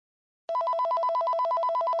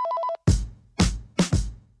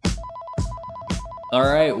All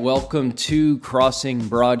right, welcome to Crossing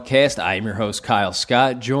Broadcast. I am your host, Kyle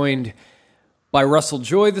Scott, joined by Russell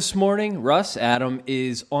Joy this morning. Russ, Adam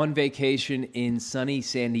is on vacation in sunny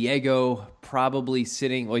San Diego, probably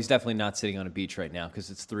sitting, well, he's definitely not sitting on a beach right now because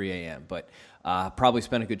it's 3 a.m., but probably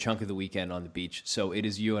spent a good chunk of the weekend on the beach. So it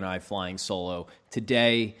is you and I flying solo.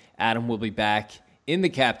 Today, Adam will be back in the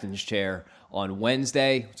captain's chair on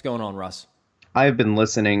Wednesday. What's going on, Russ? I've been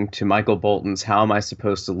listening to Michael Bolton's How Am I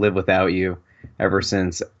Supposed to Live Without You ever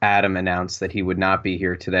since Adam announced that he would not be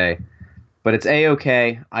here today. But it's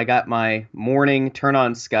A-okay. I got my morning turn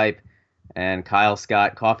on Skype and Kyle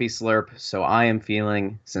Scott coffee slurp, so I am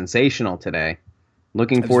feeling sensational today.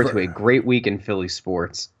 Looking forward to a great week in Philly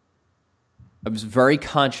sports. I was very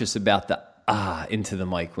conscious about the into the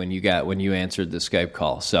mic when you answered the Skype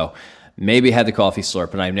call. So maybe had the coffee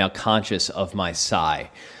slurp, and I'm now conscious of my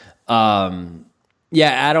sigh. Yeah,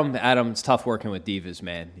 Adam, it's tough working with divas,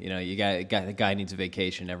 man. You know, the guy needs a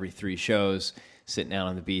vacation every 3 shows, sitting out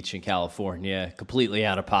on the beach in California, completely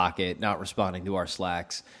out of pocket, not responding to our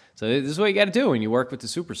Slacks. So this is what you got to do when you work with the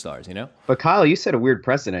superstars, you know? But Kyle, you set a weird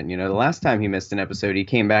precedent. You know, the last time he missed an episode, he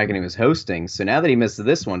came back and he was hosting. So now that he missed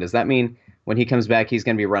this one, does that mean when he comes back, he's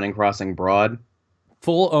going to be running Crossing Broad?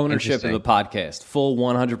 Full ownership of the podcast, full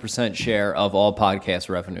 100% share of all podcast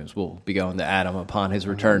revenues will be going to Adam upon his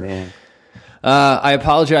return. Oh, man. I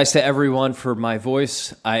apologize to everyone for my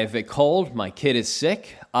voice. I have a cold. My kid is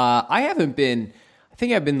sick. I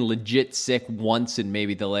think I've been legit sick once in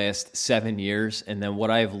maybe the last 7 years. And then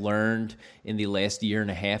what I've learned in the last year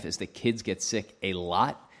and a half is that kids get sick a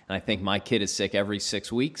lot. And I think my kid is sick every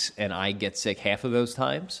 6 weeks, and I get sick half of those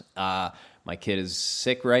times. My kid is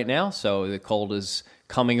sick right now, so the cold is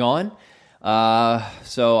coming on.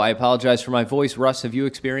 So I apologize for my voice. Russ, have you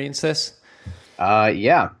experienced this?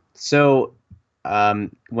 Yeah. So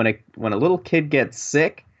when a little kid gets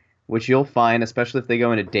sick, which you'll find, especially if they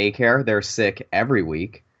go into daycare, they're sick every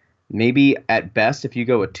week. Maybe at best, if you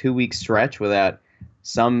go a 2-week stretch without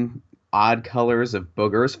some odd colors of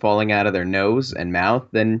boogers falling out of their nose and mouth,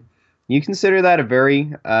 then you consider that a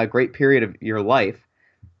very great period of your life.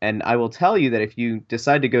 And I will tell you that if you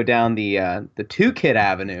decide to go down the 2-kid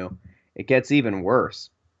avenue, it gets even worse.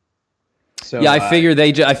 So, yeah, I figure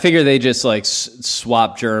they just like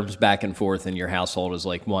swap germs back and forth in your household as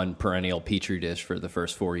like one perennial petri dish for the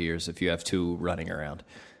first 4 years if you have 2 running around.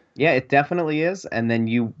 Yeah, it definitely is. And then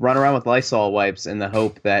you run around with Lysol wipes in the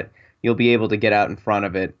hope that you'll be able to get out in front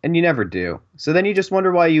of it, and you never do. So then you just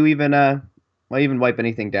wonder why you even wipe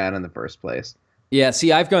anything down in the first place. Yeah,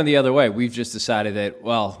 see, I've gone the other way. We've just decided that,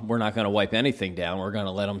 well, we're not going to wipe anything down. We're going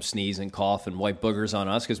to let them sneeze and cough and wipe boogers on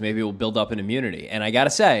us because maybe it will build up an immunity. And I got to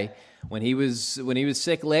say, when he was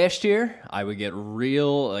sick last year, I would get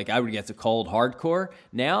the cold hardcore.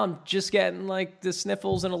 Now I'm just getting like the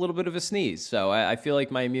sniffles and a little bit of a sneeze. So I feel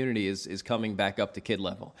like my immunity is coming back up to kid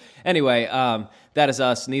level. Anyway, that is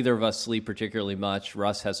us. Neither of us sleep particularly much.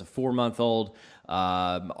 Russ has a 4-month-old.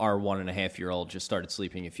 Our 1.5-year-old just started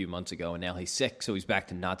sleeping a few months ago, and now he's sick, so he's back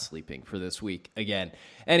to not sleeping for this week again.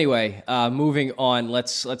 Anyway, moving on,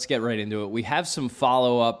 let's get right into it. We have some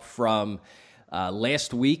follow-up from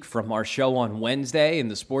last week from our show on Wednesday in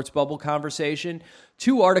the Sports Bubble conversation.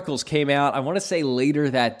 2 articles came out, I want to say later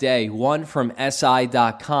that day, one from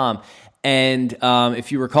SI.com. And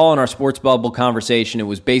if you recall in our Sports Bubble conversation, it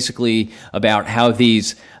was basically about how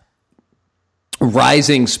these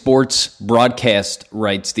rising sports broadcast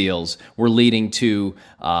rights deals were leading to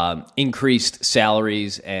increased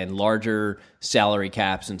salaries and larger salary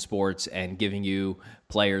caps in sports and giving you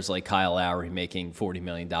players like Kyle Lowry making $40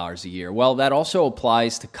 million a year. Well, that also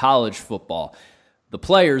applies to college football. The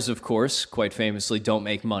players, of course, quite famously don't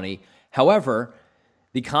make money. However,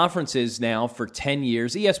 the conferences now for 10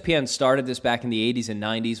 years, ESPN started this back in the 80s and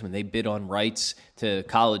 90s when they bid on rights to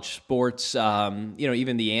college sports,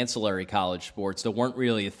 even the ancillary college sports that weren't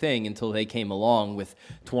really a thing until they came along with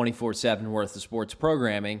 24/7 worth of sports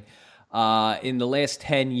programming. In the last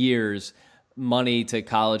 10 years, money to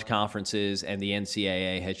college conferences and the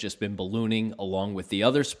NCAA has just been ballooning along with the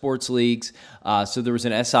other sports leagues. So there was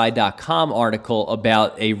an SI.com article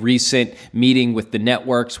about a recent meeting with the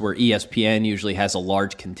networks where ESPN usually has a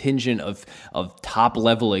large contingent of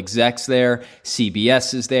top-level execs there.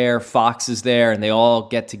 CBS is there, Fox is there, and they all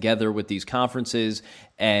get together with these conferences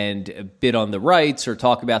and bid on the rights or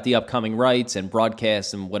talk about the upcoming rights and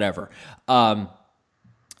broadcasts and whatever. In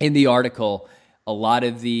the article, a lot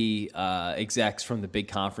of the execs from the big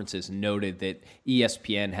conferences noted that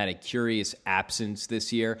ESPN had a curious absence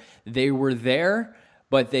this year. They were there,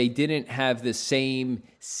 but they didn't have the same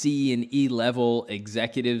C and E level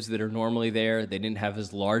executives that are normally there. They didn't have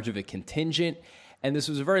as large of a contingent. And this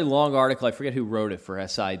was a very long article. I forget who wrote it for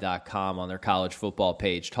SI.com on their college football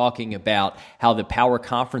page, talking about how the power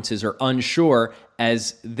conferences are unsure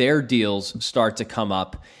as their deals start to come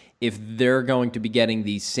up if they're going to be getting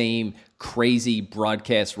the same crazy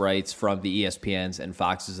broadcast rights from the ESPNs and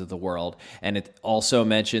Foxes of the world. And it also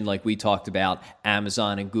mentioned, like we talked about,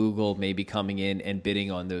 Amazon and Google maybe coming in and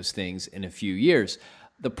bidding on those things in a few years.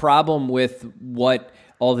 The problem with what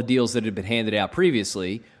all the deals that had been handed out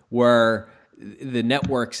previously were the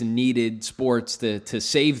networks needed sports to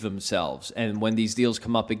save themselves. And when these deals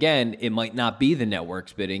come up again, it might not be the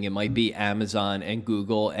networks bidding. It might be Amazon and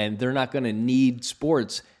Google, and they're not going to need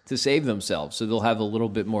sports to save themselves. So they'll have a little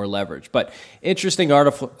bit more leverage. But interesting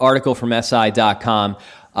article from SI.com.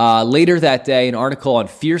 Later that day, an article on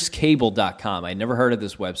fiercecable.com. I never heard of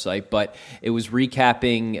this website, but it was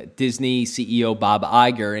recapping Disney CEO Bob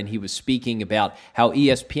Iger, and he was speaking about how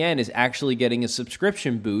ESPN is actually getting a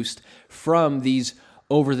subscription boost from these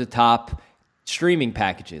over-the-top streaming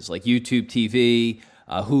packages like YouTube TV,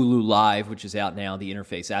 Hulu Live, which is out now. The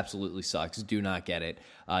interface absolutely sucks. Do not get it.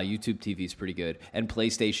 YouTube TV is pretty good. And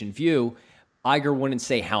PlayStation Vue. Iger wouldn't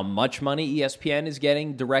say how much money ESPN is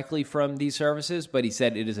getting directly from these services, but he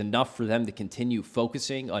said it is enough for them to continue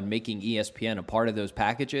focusing on making ESPN a part of those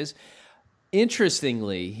packages.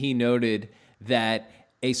 Interestingly, he noted that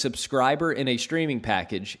a subscriber in a streaming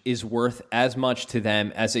package is worth as much to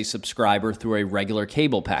them as a subscriber through a regular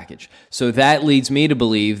cable package. So that leads me to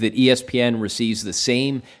believe that ESPN receives the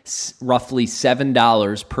same roughly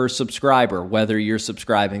 $7 per subscriber, whether you're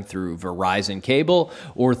subscribing through Verizon Cable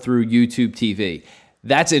or through YouTube TV.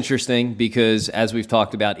 That's interesting because, as we've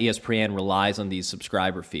talked about, ESPN relies on these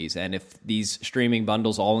subscriber fees. And if these streaming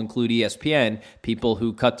bundles all include ESPN, people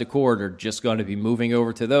who cut the cord are just going to be moving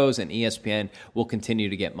over to those, and ESPN will continue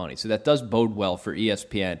to get money. So that does bode well for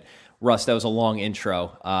ESPN. Russ, that was a long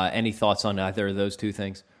intro. Any thoughts on either of those two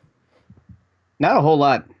things? Not a whole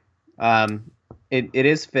lot. It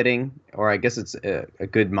is fitting, or I guess it's a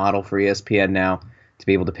good model for ESPN now to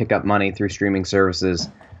be able to pick up money through streaming services.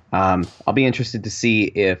 I'll be interested to see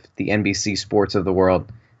if the NBC Sports of the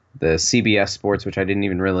world, the CBS Sports, which I didn't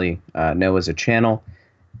even really know as a channel,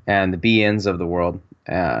 and the BNs of the world,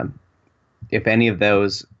 if any of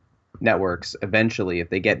those networks eventually, if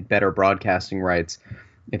they get better broadcasting rights,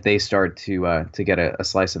 if they start to get a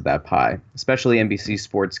slice of that pie, especially NBC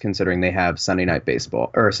Sports, considering they have Sunday night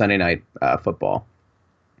baseball or Sunday night football.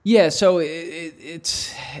 Yeah, so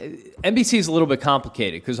it's NBC is a little bit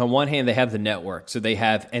complicated because on one hand they have the network, so they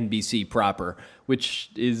have NBC proper, which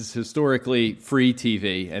is historically free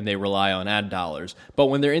TV, and they rely on ad dollars. But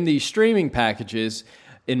when they're in these streaming packages,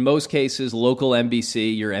 in most cases, local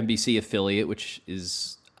NBC, your NBC affiliate, which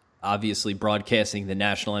is obviously broadcasting the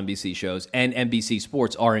national NBC shows, and NBC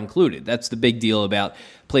Sports are included. That's the big deal about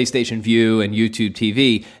PlayStation Vue and YouTube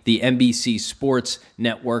TV. The NBC Sports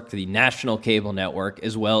network, the national cable network,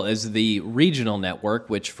 as well as the regional network,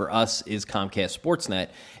 which for us is Comcast Sportsnet,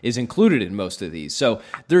 is included in most of these. So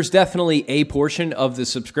there's definitely a portion of the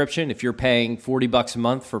subscription. If you're paying $40 a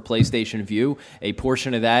month for PlayStation Vue, a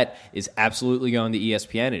portion of that is absolutely going to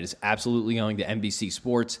ESPN. It is absolutely going to NBC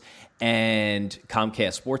Sports and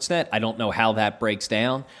Comcast Sportsnet. I don't know how that breaks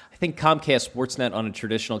down. I think Comcast Sportsnet on a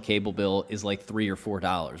traditional cable bill is like $3 or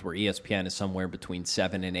 $4, where ESPN is somewhere between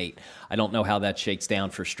 $7 and $8. I don't know how that shakes down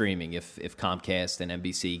for streaming if Comcast and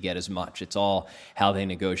NBC get as much. It's all how they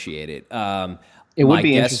negotiate it. It would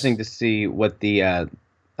be interesting to see what the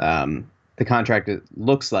contract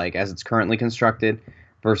looks like as it's currently constructed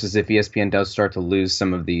versus if ESPN does start to lose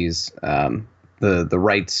some of these the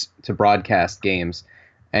rights to broadcast games.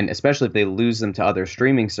 And especially if they lose them to other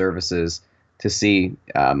streaming services, to see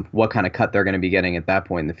what kind of cut they're going to be getting at that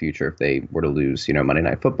point in the future if they were to lose, Monday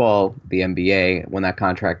Night Football, the NBA, when that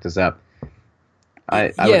contract is up.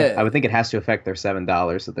 I would think it has to affect their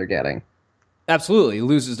 $7 that they're getting. Absolutely. It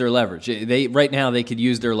loses their leverage. Right now they could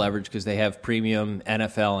use their leverage because they have premium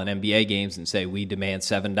NFL and NBA games and say, we demand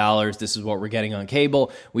 $7. This is what we're getting on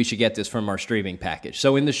cable. We should get this from our streaming package.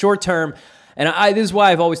 So in the short term, and this is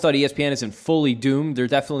why I've always thought ESPN isn't fully doomed. They're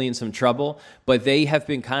definitely in some trouble, but they have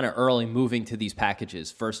been kind of early moving to these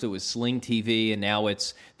packages. First it was Sling TV, and now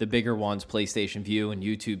it's the bigger ones, PlayStation Vue and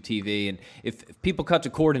YouTube TV. And if people cut the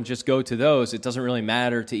cord and just go to those, it doesn't really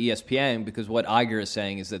matter to ESPN because what Iger is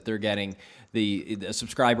saying is that they're getting the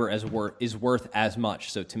subscriber is worth as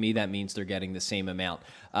much. So to me, that means they're getting the same amount.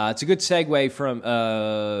 It's a good segue from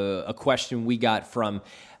a question we got from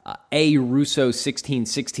A. Russo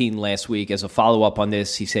 1616 last week as a follow-up on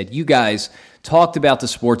this. He said, you guys talked about the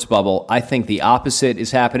sports bubble. I think the opposite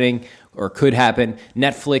is happening or could happen.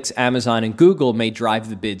 Netflix, Amazon, and Google may drive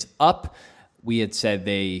the bids up. we had said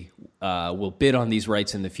they will bid on these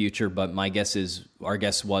rights in the future, but our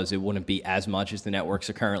guess was it wouldn't be as much as the networks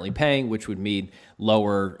are currently paying, which would mean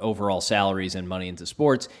lower overall salaries and money into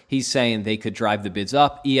sports. He's saying they could drive the bids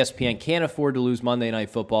up. ESPN can't afford to lose Monday Night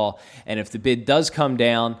Football, and if the bid does come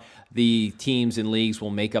down, the teams and leagues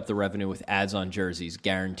will make up the revenue with ads on jerseys,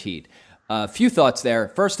 guaranteed. A few thoughts there.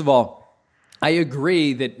 First of all, I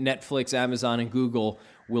agree that Netflix, Amazon, and Google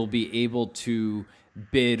will be able to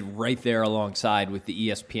bid right there alongside with the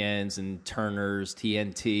ESPNs and Turners,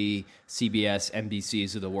 TNT, CBS,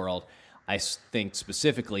 NBCs of the world. I think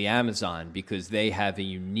specifically Amazon, because they have a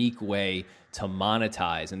unique way to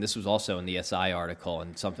monetize, and this was also in the SI article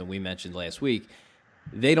and something we mentioned last week.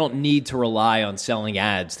 They don't need to rely on selling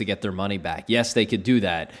ads to get their money back. Yes, they could do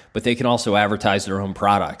that, but they can also advertise their own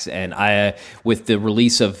products. And with the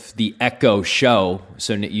release of the Echo Show,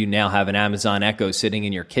 so you now have an Amazon Echo sitting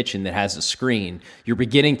in your kitchen that has a screen, you're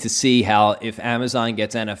beginning to see how if Amazon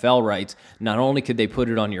gets NFL rights, not only could they put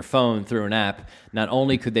it on your phone through an app, not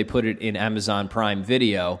only could they put it in Amazon Prime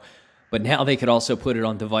Video, but now they could also put it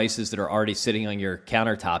on devices that are already sitting on your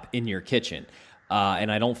countertop in your kitchen.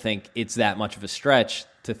 And I don't think it's that much of a stretch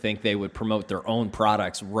to think they would promote their own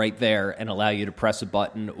products right there and allow you to press a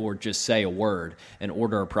button or just say a word and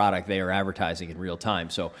order a product they are advertising in real time.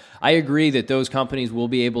 So I agree that those companies will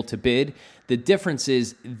be able to bid. The difference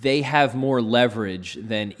is they have more leverage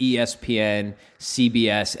than ESPN,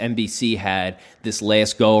 CBS, NBC had this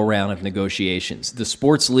last go-around of negotiations. The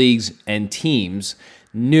sports leagues and teams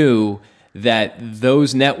knew that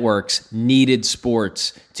those networks needed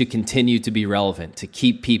sports to continue to be relevant, to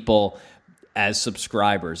keep people as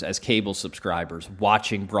subscribers, as cable subscribers,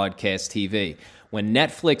 watching broadcast TV. When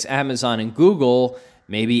Netflix, Amazon, and Google,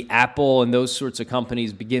 maybe Apple and those sorts of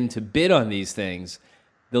companies begin to bid on these things,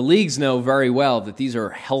 the leagues know very well that these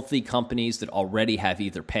are healthy companies that already have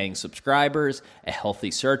either paying subscribers, a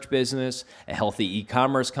healthy search business, a healthy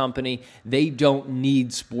e-commerce company. They don't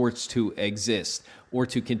need sports to exist or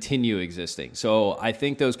to continue existing. So I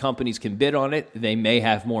think those companies can bid on it. They may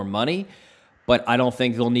have more money, but I don't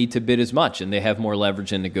think they'll need to bid as much, and they have more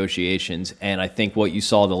leverage in negotiations. And I think what you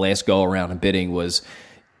saw the last go-around of bidding was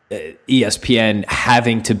ESPN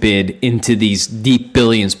having to bid into these deep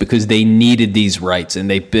billions because they needed these rights, and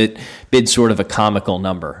they bid sort of a comical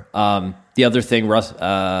number. The other thing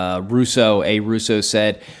Russo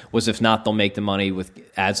said was, if not, they'll make the money with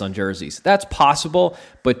ads on jerseys. That's possible,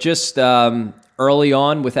 but just early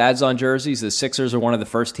on with ads on jerseys, the Sixers are one of the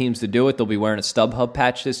first teams to do it. They'll be wearing a StubHub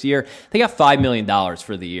patch this year. They got $5 million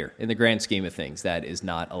for the year. In the grand scheme of things, that is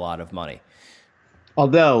not a lot of money.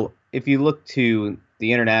 Although, if you look to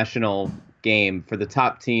the international game for the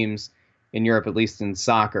top teams in Europe, at least in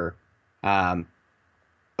soccer,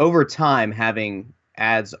 over time, having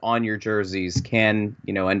ads on your jerseys can,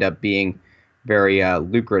 end up being very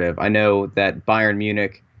lucrative. I know that Bayern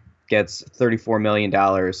Munich gets $34 million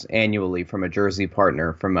annually from a jersey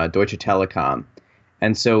partner, from Deutsche Telekom.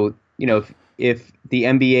 And so, if the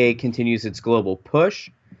NBA continues its global push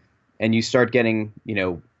and you start getting,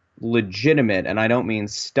 legitimate, and I don't mean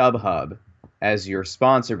StubHub as your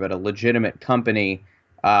sponsor, but a legitimate company.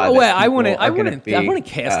 I wouldn't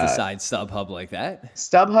cast aside StubHub like that.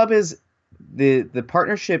 StubHub is the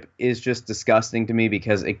partnership is just disgusting to me,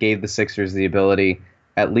 because it gave the Sixers the ability,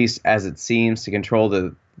 at least as it seems, to control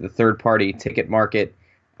the third-party ticket market,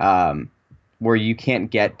 where you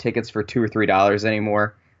can't get tickets for $2 or $3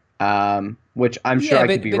 anymore, which I'm sure I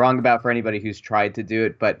could be wrong about for anybody who's tried to do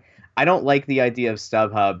it. But I don't like the idea of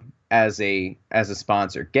StubHub as a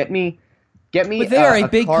sponsor. Get me. But they are a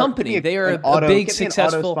big company. They are a big,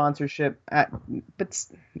 successful auto sponsorship. But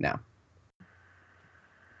no.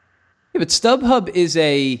 Yeah, but StubHub is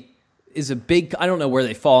a big. I don't know where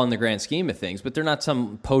they fall in the grand scheme of things, but they're not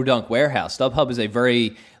some podunk warehouse. StubHub is a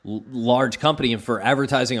very large company, and for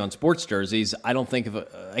advertising on sports jerseys, I can't think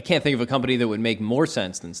of a company that would make more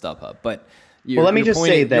sense than StubHub. But let me just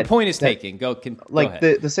say that your point is taken. Go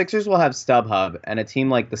ahead. The Sixers will have StubHub, and a team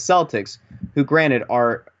like the Celtics, who granted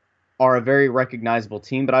are a very recognizable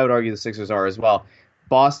team, but I would argue the Sixers are as well.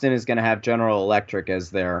 Boston is going to have General Electric as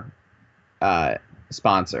their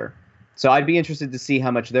sponsor. So I'd be interested to see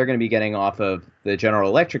how much they're going to be getting off of the General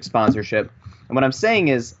Electric sponsorship. And what I'm saying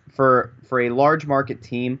is, for a large market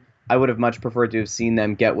team, I would have much preferred to have seen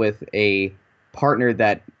them get with a partner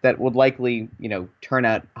that would likely, turn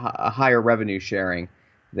out a higher revenue sharing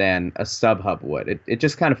than a StubHub would. It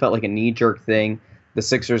just kind of felt like a knee-jerk thing. The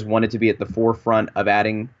Sixers wanted to be at the forefront of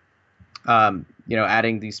adding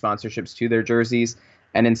these sponsorships to their jerseys,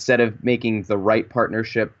 and instead of making the right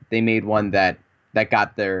partnership, they made one that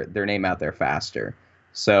got their name out there faster.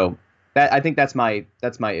 So I think that's my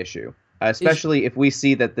issue. especially if we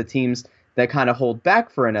see that the teams that kind of hold back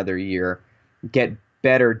for another year get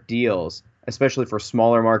better deals, especially for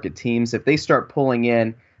smaller market teams. If they start pulling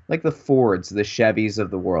in like the Fords, the Chevys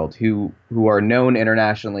of the world, who are known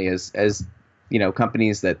internationally as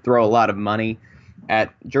companies that throw a lot of money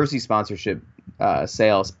at jersey sponsorship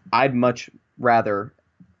sales, I'd much rather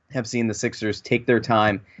have seen the Sixers take their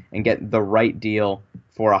time and get the right deal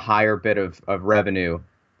for a higher bit of revenue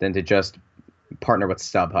than to just partner with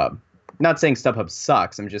StubHub. Not saying StubHub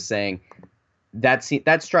sucks. I'm just saying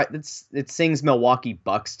it sings Milwaukee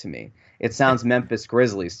Bucks to me. It sounds Memphis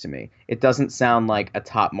Grizzlies to me. It doesn't sound like a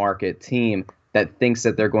top market team that thinks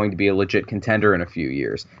that they're going to be a legit contender in a few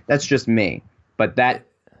years. That's just me. But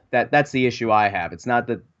that's the issue I have. It's not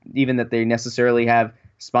that even that they necessarily have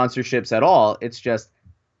sponsorships at all. It's just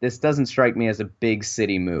this doesn't strike me as a big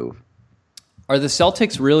city move. Are the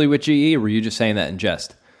Celtics really with GE, or were you just saying that in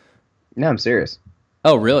jest? No, I'm serious.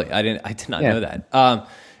 Oh, really? I did not know that.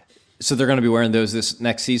 So they're going to be wearing those this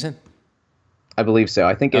next season? I believe so.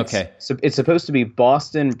 I think it's supposed to be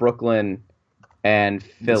Boston, Brooklyn, and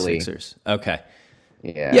Philly. The Sixers. Okay.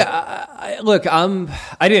 Yeah. Yeah. Look, I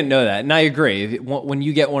didn't know that, and I agree. When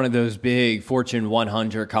you get one of those big Fortune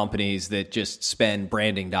 100 companies that just spend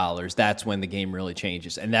branding dollars, that's when the game really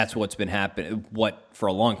changes, and that's what's been happening. What for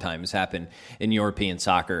a long time has happened in European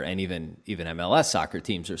soccer, and even MLS soccer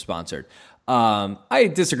teams are sponsored.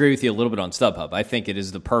 I disagree with you a little bit on StubHub. I think it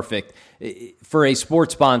is the perfect for a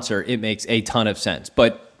sports sponsor. It makes a ton of sense,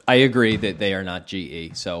 but I agree that they are not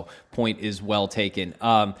GE, so point is well taken.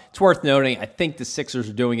 It's worth noting, I think the Sixers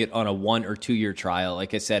are doing it on a 1 or 2 year trial.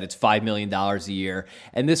 Like I said, it's $5 million a year,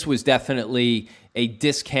 and this was definitely a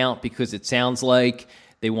discount because it sounds like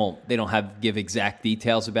they don't give exact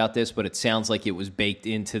details about this, but it sounds like it was baked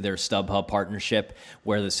into their StubHub partnership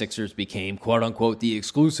where the Sixers became, quote unquote, the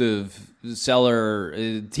exclusive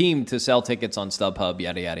seller team to sell tickets on StubHub,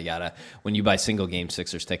 yada, yada, yada. When you buy single game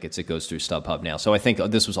Sixers tickets, it goes through StubHub now. So I think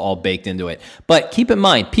this was all baked into it. But keep in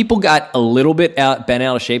mind, people got a little bit bent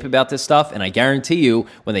out of shape about this stuff, and I guarantee you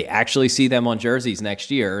when they actually see them on jerseys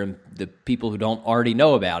next year, and the people who don't already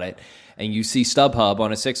know about it, and you see StubHub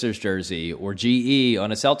on a Sixers jersey or GE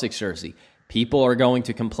on a Celtics jersey, people are going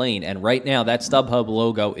to complain. And right now, that StubHub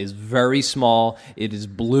logo is very small. It is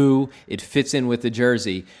blue. It fits in with the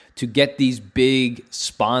jersey. To get these big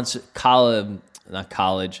soccer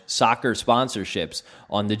sponsorships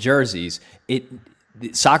on the jerseys,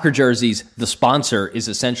 soccer jerseys, the sponsor is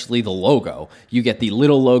essentially the logo. You get the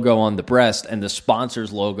little logo on the breast and the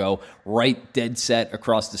sponsor's logo right dead set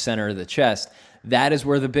across the center of the chest. That is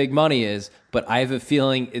where the big money is, but I have a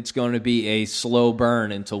feeling it's going to be a slow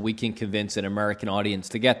burn until we can convince an American audience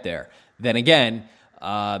to get there. Then again,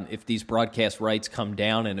 if these broadcast rights come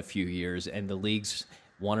down in a few years and the leagues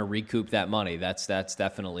want to recoup that money, that's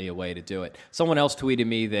definitely a way to do it. Someone else tweeted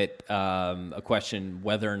me that a question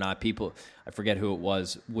whether or not people, I forget who it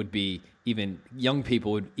was, would be even young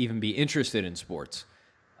people would even be interested in sports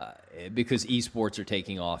because esports are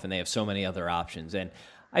taking off and they have so many other options. And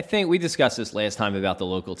I think we discussed this last time about the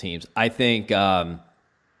local teams. I think,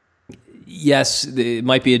 yes, it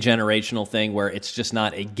might be a generational thing where it's just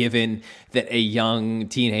not a given that a young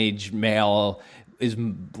teenage male is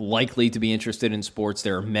likely to be interested in sports.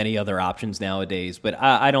 There are many other options nowadays, but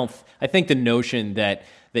I think the notion that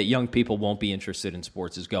young people won't be interested in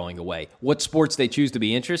sports is going away. What sports they choose to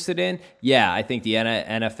be interested in, yeah, I think the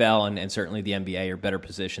NFL and certainly the NBA are better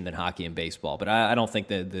positioned than hockey and baseball, but I don't think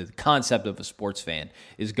the concept of a sports fan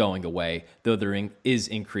is going away, though there is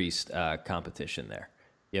increased competition there.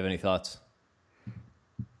 You have any thoughts?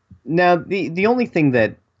 Now, the only thing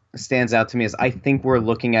that stands out to me is I think we're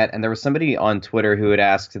looking at, and there was somebody on Twitter who had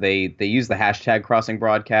asked, they use the hashtag Crossing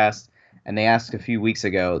Broadcast, and they asked a few weeks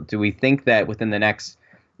ago, do we think that within the next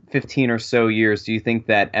 15 or so years, do you think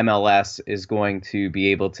that MLS is going to be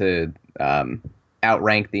able to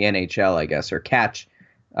outrank the NHL, I guess, or catch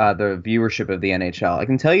the viewership of the NHL? I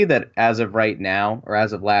can tell you that as of right now, or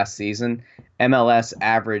as of last season, MLS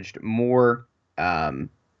averaged more,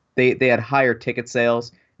 they had higher ticket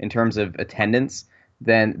sales in terms of attendance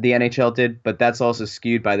than the NHL did, but that's also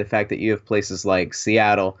skewed by the fact that you have places like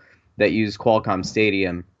Seattle that use Qualcomm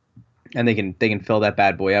Stadium, and they can fill that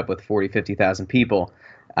bad boy up with 40, 50,000 people.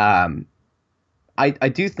 I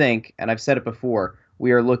do think, and I've said it before,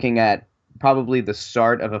 we are looking at probably the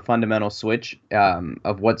start of a fundamental switch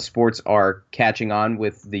of what sports are catching on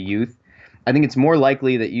with the youth. I think it's more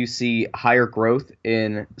likely that you see higher growth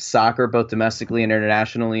in soccer, both domestically and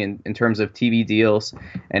internationally, in terms of TV deals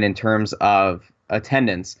and in terms of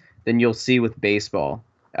attendance, than you'll see with baseball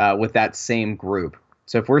with that same group.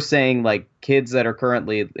 So if we're saying like kids that are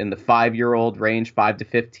currently in the 5-year old range, 5 to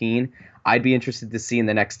 15, I'd be interested to see in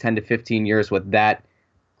the next 10 to 15 years what that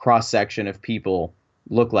cross section of people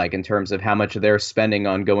look like in terms of how much they're spending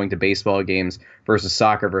on going to baseball games versus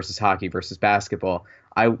soccer versus hockey versus basketball.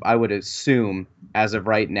 I would assume as of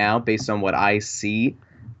right now, based on what I see,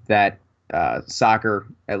 that soccer,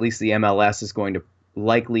 at least the MLS, is going to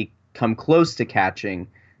likely come close to catching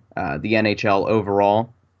the NHL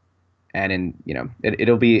overall. And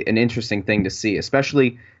it'll be an interesting thing to see,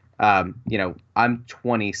 especially, I'm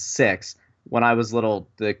 26. When I was little,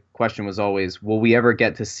 the question was always, will we ever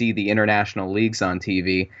get to see the international leagues on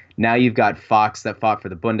TV? Now you've got Fox that fought for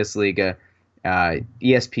the Bundesliga.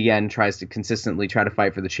 ESPN tries to consistently try to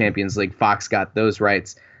fight for the Champions League. Fox got those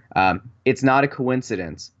rights. It's not a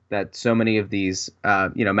coincidence that so many of these,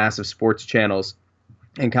 massive sports channels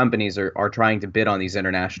and companies are trying to bid on these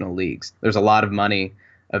international leagues. There's a lot of money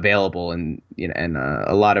available and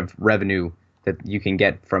a lot of revenue that you can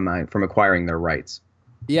get from acquiring their rights.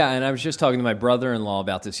 Yeah, and I was just talking to my brother-in-law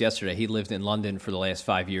about this yesterday. He lived in London for the last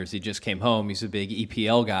 5 years. He just came home. He's a big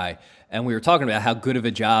EPL guy. And we were talking about how good of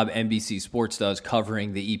a job NBC Sports does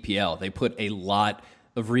covering the EPL. They put a lot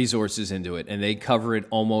of resources into it, and they cover it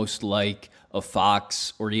almost like a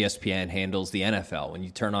Fox or ESPN handles the NFL. When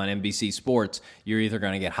you turn on NBC Sports, you're either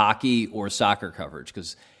going to get hockey or soccer coverage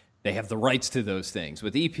because they have the rights to those things.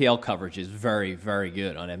 But the EPL coverage is very, very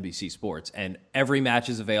good on NBC Sports. And every match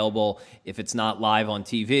is available. If it's not live on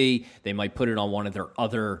TV, they might put it on one of their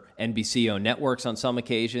other NBC-owned networks on some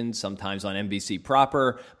occasions, sometimes on NBC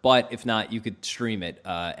proper. But if not, you could stream it,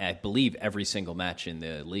 I believe, every single match in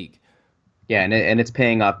the league. Yeah, and it's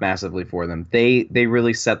paying off massively for them. They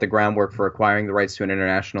really set the groundwork for acquiring the rights to an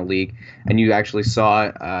international league. And you actually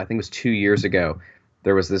saw, I think it was 2 years ago,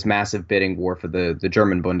 there was this massive bidding war for the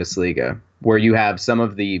German Bundesliga, where you have some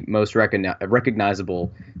of the most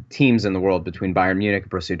recognizable teams in the world between Bayern Munich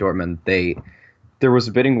and Borussia Dortmund. There was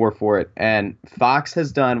a bidding war for it, and Fox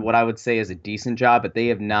has done what I would say is a decent job, but they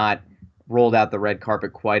have not rolled out the red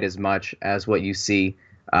carpet quite as much as what you see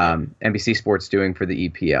NBC Sports doing for the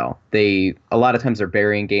EPL. A lot of times they're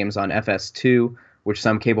burying games on FS2, which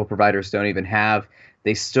some cable providers don't even have.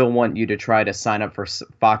 They still want you to try to sign up for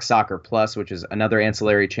Fox Soccer Plus, which is another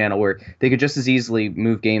ancillary channel where they could just as easily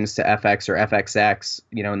move games to FX or FXX,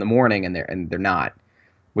 in the morning, and they're not,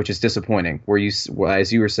 which is disappointing.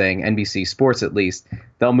 As you were saying, NBC Sports at least,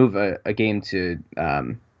 they'll move a game to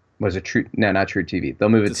was it True? No, not True TV. They'll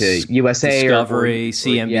move it to USA Discovery, or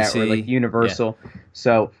CNBC, or like Universal. Yeah.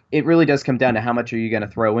 So it really does come down to how much are you going to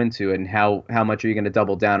throw into it, and how much are you going to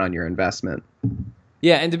double down on your investment.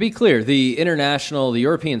 Yeah, and to be clear, the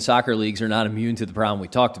European soccer leagues are not immune to the problem we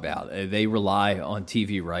talked about. They rely on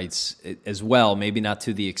TV rights as well, maybe not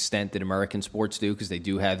to the extent that American sports do, because they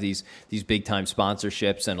do have these big-time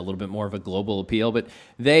sponsorships and a little bit more of a global appeal, but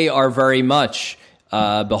they are very much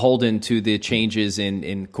beholden to the changes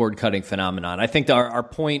in cord-cutting phenomenon. I think our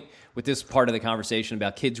point with this part of the conversation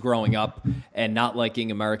about kids growing up and not liking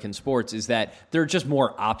American sports is that there are just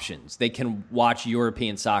more options. They can watch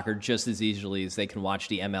European soccer just as easily as they can watch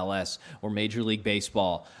the MLS or Major League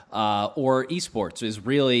Baseball or esports.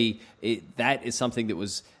 That is something that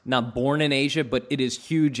was not born in Asia, but it is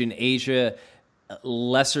huge in Asia,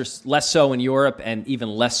 less so in Europe, and even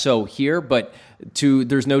less so here. But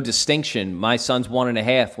there's no distinction. My son's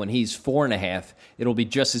 1.5. When he's 4.5, it'll be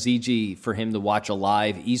just as easy for him to watch a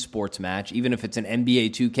live esports match, even if it's an NBA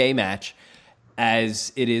 2K match,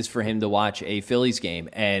 as it is for him to watch a Phillies game,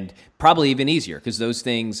 and probably even easier because those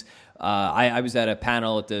things. I was at a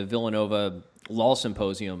panel at the Villanova Law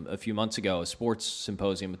Symposium a few months ago, a sports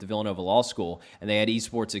symposium at the Villanova Law School, and they had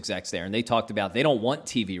esports execs there, and they talked about they don't want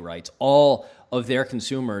TV rights. All of their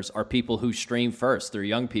consumers are people who stream first. They're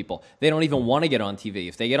young people. They don't even want to get on TV.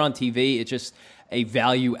 If they get on TV, it's just a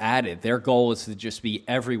value added. Their goal is to just be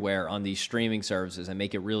everywhere on these streaming services and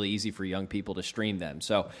make it really easy for young people to stream them.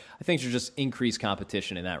 So I think there's just increased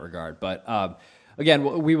competition in that regard. But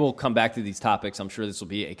again, we will come back to these topics. I'm sure this will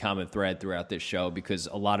be a common thread throughout this show because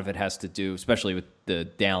a lot of it has to do, especially with the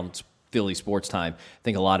down Philly sports time, I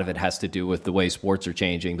think a lot of it has to do with the way sports are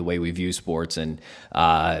changing, the way we view sports, and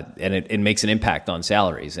it makes an impact on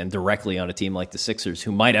salaries and directly on a team like the Sixers,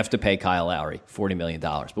 who might have to pay Kyle Lowry $40 million.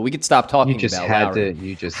 But we could stop talking about Lowry.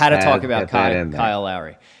 You just had to talk about Kyle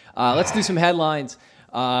Lowry. Let's do some headlines.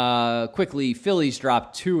 Quickly, Phillies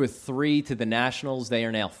dropped 2 of 3 to the Nationals. They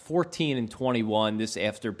are now 14-21. This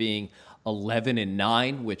after being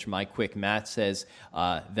 11-9, which my quick math says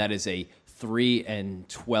that is a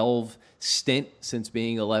 3-12 stint since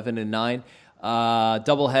being 11-9.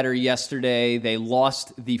 Doubleheader yesterday. They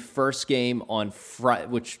lost the first game on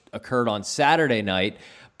which occurred on Saturday night.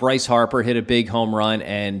 Bryce Harper hit a big home run,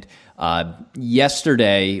 and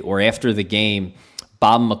yesterday, or after the game,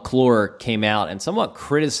 Bob McClure came out and somewhat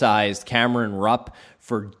criticized Cameron Rupp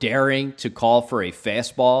for daring to call for a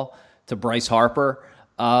fastball to Bryce Harper.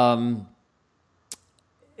 Someone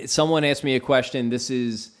asked me a question. This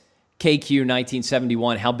is KQ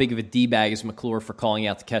 1971. How big of a D-bag is McClure for calling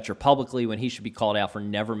out the catcher publicly when he should be called out for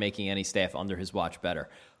never making any staff under his watch better?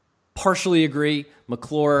 Partially agree.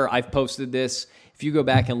 McClure, I've posted this. If you go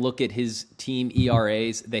back and look at his team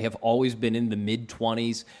ERAs, they have always been in the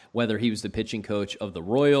mid-20s, whether he was the pitching coach of the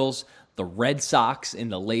Royals, the Red Sox in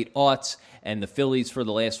the late aughts, and the Phillies for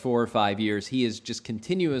the last 4 or 5 years. He has just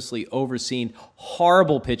continuously overseen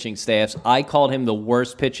horrible pitching staffs. I called him the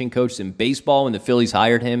worst pitching coach in baseball when the Phillies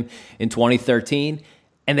hired him in 2013,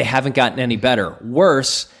 and they haven't gotten any better.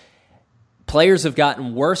 Worse, players have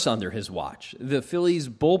gotten worse under his watch. The Phillies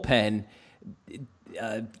bullpen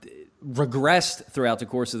regressed throughout the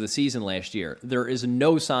course of the season last year. There is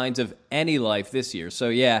no signs of any life this year. So,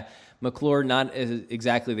 yeah, McClure, not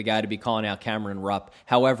exactly the guy to be calling out Cameron Rupp.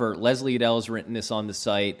 However, Leslie Adele has written this on the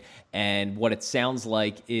site, and what it sounds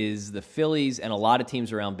like is the Phillies and a lot of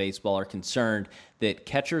teams around baseball are concerned that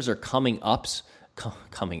catchers are coming up,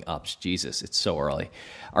 Jesus, it's so early,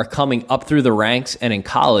 are coming up through the ranks, and in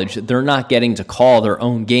college, they're not getting to call their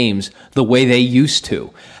own games the way they used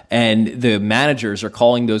to. And the managers are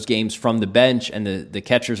calling those games from the bench, and the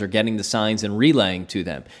catchers are getting the signs and relaying to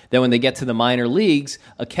them. Then when they get to the minor leagues,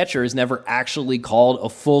 a catcher has never actually called a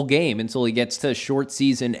full game until he gets to short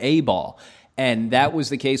season A ball. And that was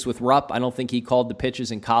the case with Rupp. I don't think he called the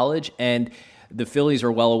pitches in college, and the Phillies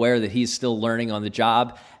are well aware that he's still learning on the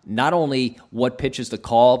job, not only what pitches to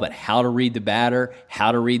call, but how to read the batter,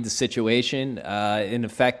 how to read the situation. In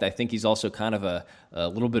effect, I think he's also kind of a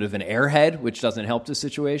little bit of an airhead, which doesn't help the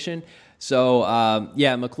situation. So,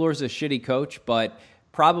 yeah, McClure's a shitty coach, but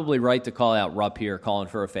probably right to call out Rupp here, calling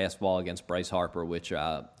for a fastball against Bryce Harper, which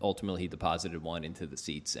ultimately he deposited one into the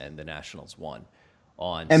seats, and the Nationals won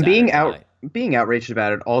on and Saturday night. Being outraged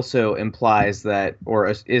about it also implies that,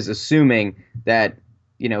 or is assuming that,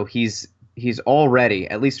 you know, he's already,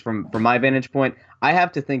 at least from my vantage point, I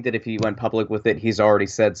have to think that if he went public with it, he's already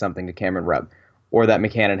said something to Cameron Rupp, or that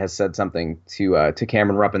McCannon has said something to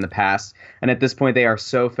Cameron Rupp in the past. And at this point, they are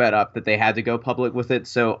so fed up that they had to go public with it.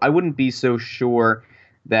 So I wouldn't be so sure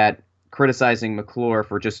that criticizing McClure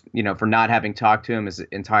for just, you know, for not having talked to him is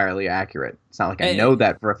entirely accurate. It's not like I know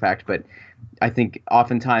that for a fact, but I think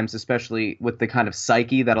oftentimes, especially with the kind of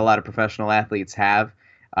psyche that a lot of professional athletes have,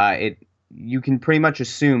 you can pretty much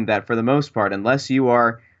assume that for the most part, unless you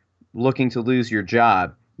are looking to lose your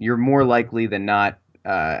job, you're more likely than not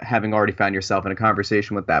having already found yourself in a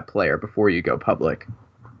conversation with that player before you go public.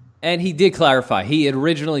 And he did clarify. He had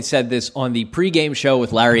originally said this on the pregame show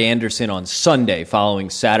with Larry Anderson on Sunday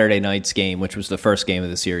following Saturday night's game, which was the first game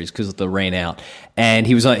of the series because of the rain out. And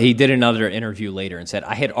he did another interview later and said,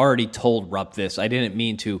 I had already told Rupp this. I didn't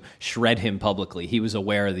mean to shred him publicly. He was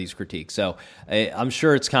aware of these critiques. So I'm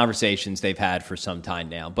sure it's conversations they've had for some time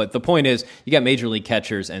now. But the point is, you got major league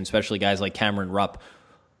catchers, and especially guys like Cameron Rupp,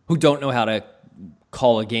 who don't know how to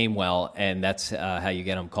call a game well, and that's how you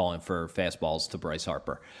get them calling for fastballs to Bryce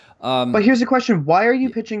Harper. But here's the question: why are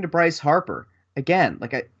you pitching to Bryce Harper again?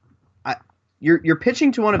 Like, you're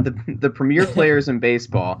pitching to one of the premier players in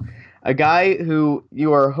baseball, a guy who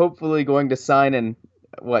you are hopefully going to sign in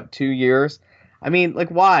 2 years. I mean, like,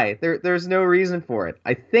 why? There's no reason for it.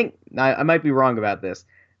 I think I might be wrong about this.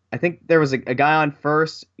 I think there was a guy on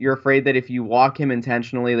first. You're afraid that if you walk him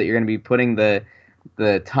intentionally, that you're going to be putting the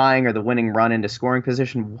tying or the winning run into scoring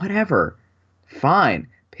position. Whatever, fine.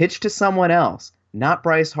 Pitch to someone else. Not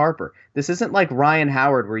Bryce Harper. This isn't like Ryan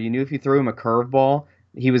Howard, where you knew if you threw him a curveball,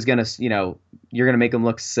 he was going to, you're going to make him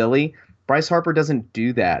look silly. Bryce Harper doesn't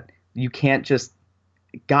do that. You can't just,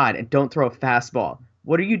 God, and don't throw a fastball.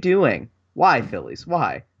 What are you doing? Why, Phillies?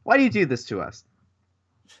 Why? Why do you do this to us?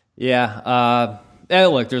 Yeah.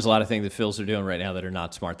 Look, there's a lot of things the Phils are doing right now that are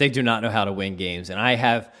not smart. They do not know how to win games. And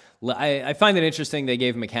I find it interesting they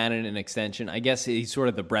gave McCannon an extension. I guess he's sort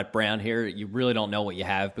of the Brett Brown here. You really don't know what you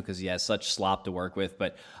have because he has such slop to work with.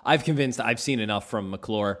 But I've seen enough from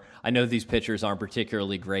McClure. I know these pitchers aren't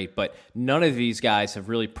particularly great, but none of these guys have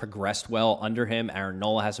really progressed well under him. Aaron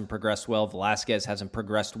Nola hasn't progressed well. Velasquez hasn't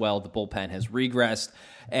progressed well. The bullpen has regressed,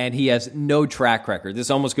 and he has no track record.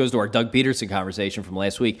 This almost goes to our Doug Peterson conversation from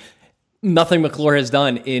last week. nothing McClure has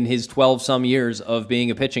done in his 12-some years of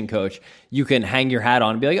being a pitching coach, you can hang your hat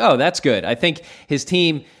on and be like, oh, that's good. I think his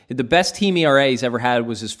team, the best team ERA he's ever had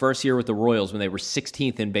was his first year with the Royals when they were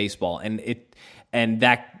 16th in baseball, and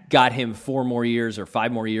that got him 4 more years or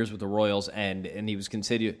 5 more years with the Royals, and he was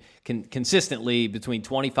consistently between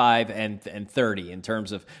 25 and 30 in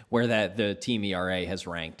terms of where the team ERA has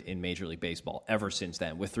ranked in Major League Baseball ever since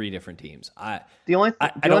then with 3 different teams. I don't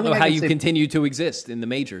know how you continue to exist in the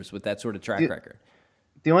majors with that sort of track record.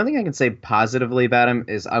 The only thing I can say positively about him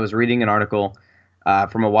is I was reading an article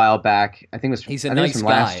from a while back. I think it was from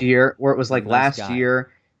last year, where it was like last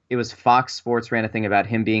year. It was Fox Sports ran a thing about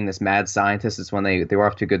him being this mad scientist. It's when they were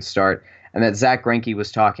off to a good start. And that Zach Greinke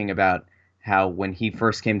was talking about how when he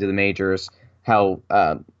first came to the majors, how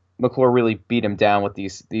McClure really beat him down with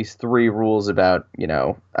these 3 rules about,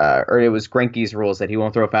 or it was Greinke's rules that he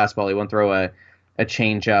won't throw a fastball, he won't throw a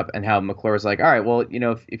changeup, and how McClure was like, all right, well,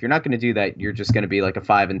 if you're not going to do that, you're just going to be like a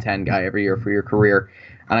 5-10 guy every year for your career.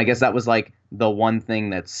 And I guess that was like the one thing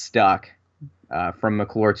that stuck from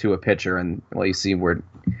McClure to a pitcher, and well, you see where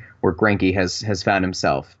Greinke has found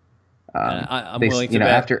himself. I'm willing to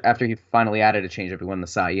bet. After he finally added a changeup, he won the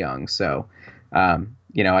Cy Young. So,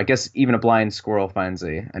 I guess even a blind squirrel finds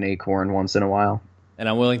an acorn once in a while. And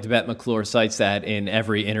I'm willing to bet McClure cites that in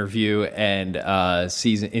every interview and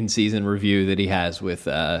in-season review that he has with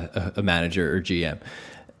a manager or GM.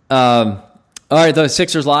 All right, the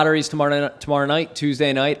Sixers lotteries tomorrow night,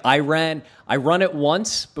 Tuesday night. I run it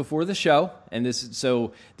once before the show, and this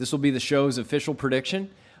will be the show's official prediction.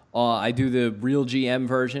 I do the real GM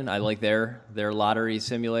version. I like their lottery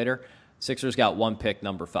simulator. Sixers got 1 pick,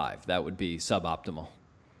 number 5. That would be suboptimal.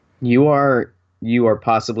 You are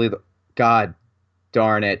possibly God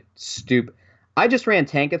darn it, stupid. I just ran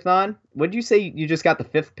Tankathon. What did you say? You just got the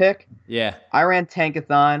 5th pick? Yeah. I ran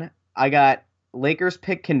Tankathon. I got Lakers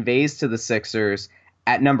pick conveys to the Sixers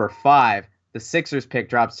at number 5. The Sixers pick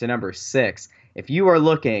drops to number 6. If you are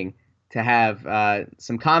looking to have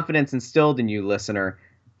some confidence instilled in you, listener,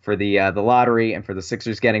 for the lottery and for the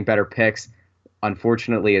Sixers getting better picks,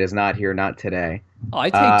 unfortunately, it is not here, not today. Oh,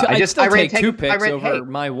 I still take 2 picks over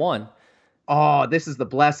my 1. Oh, this is the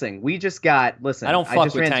blessing. We just got, listen, I don't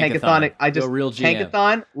fuck with Tankathon. Real GM.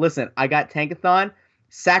 Tankathon, listen, I got Tankathon.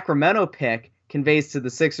 Sacramento pick conveys to the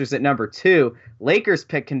Sixers at number 2. Lakers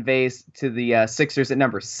pick conveys to the Sixers at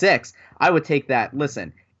number 6. I would take that.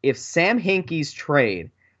 Listen, if Sam Hinkie's trade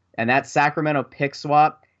and that Sacramento pick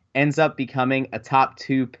swap ends up becoming a top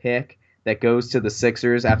 2 pick that goes to the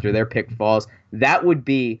Sixers after their pick falls, that would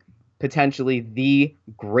be potentially the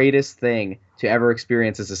greatest thing to ever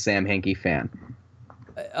experience as a Sam Hinkie fan.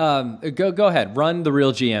 Go ahead. Run the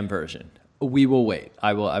real GM version. We will wait.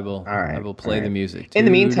 I will. All right. I will play the music. In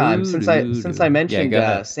the meantime, since I mentioned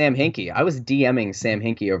Sam Hinkie, I was DMing Sam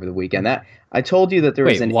Hinkie over the weekend. That I told you that there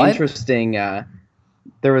was interesting.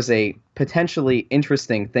 There was a potentially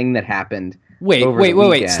interesting thing that happened. Wait!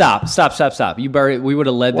 Stop! We would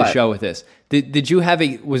have led the show with this. Did you have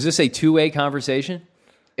was this a 2-way conversation?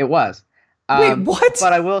 It was. Wait, what?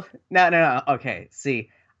 But I will. No. Okay. See,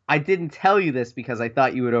 I didn't tell you this because I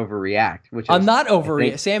thought you would overreact. I'm not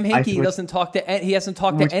overreacting. Sam Hinkie doesn't talk to. He hasn't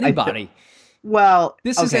talked to anybody.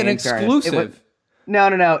 This is an exclusive.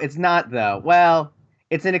 No. It's not though. Well,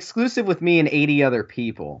 it's an exclusive with me and 80 other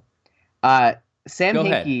people. Sam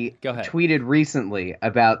Hinkie tweeted recently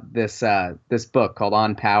about this book called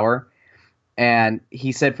On Power, and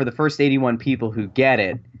he said for the first 81 people who get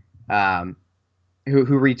it,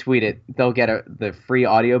 who retweet it, they'll get the free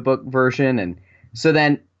audiobook version. And so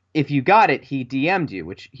then if you got it, he DM'd you,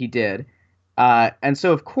 which he did. And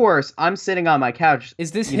so of course I'm sitting on my couch.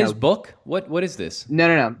 Is this his book? What is this?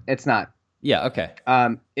 No, it's not. Yeah. Okay.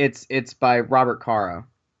 It's by Robert Caro.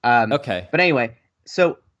 Okay. But anyway,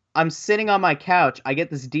 so I'm sitting on my couch. I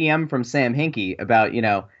get this DM from Sam Hinkie about,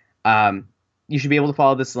 you should be able to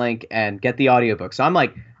follow this link and get the audiobook. So I'm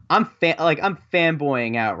like, I'm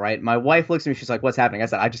fanboying out, right? My wife looks at me. She's like, "What's happening?" I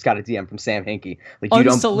said, "I just got a DM from Sam Hinkie." Like,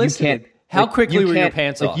 you can't. How quickly were your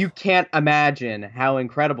pants off? You can't imagine how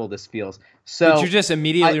incredible this feels. So did you just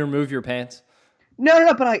immediately remove your pants?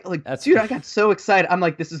 No. But I got so excited. I'm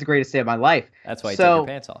like, this is the greatest day of my life. That's why you take your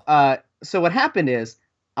pants off. So what happened is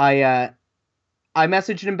I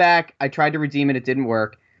messaged him back. I tried to redeem it. It didn't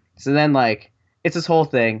work. So then it's this whole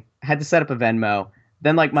thing. I had to set up a Venmo.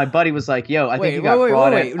 Then my buddy was like, "Yo, I think you got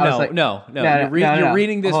fraud." Wait. No. You're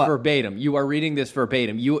reading this verbatim. You are reading this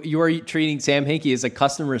verbatim. You are treating Sam Hinkie as a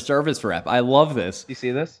customer service rep. I love this. Do you see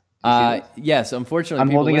this? Yes. Unfortunately,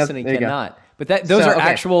 people listening cannot. But those are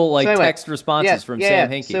actual text responses from Sam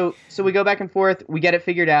Hinkie. So we go back and forth. We get it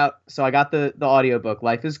figured out. So I got the audiobook.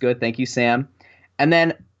 Life is Good. Thank you, Sam. And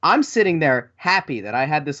then I'm sitting there happy that I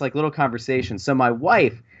had this like little conversation. So my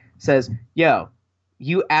wife says, "Yo,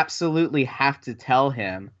 you absolutely have to tell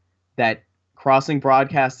him that Crossing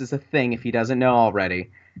Broadcast is a thing if he doesn't know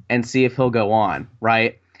already, and see if he'll go on."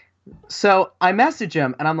 Right? So I message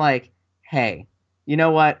him and I'm like, "Hey, you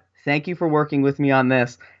know what? Thank you for working with me on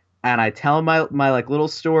this." And I tell him my like little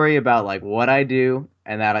story about like what I do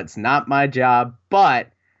and that it's not my job, but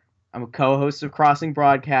I'm a co-host of Crossing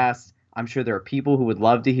Broadcast. I'm sure there are people who would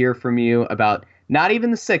love to hear from you about not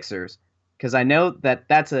even the Sixers, because I know that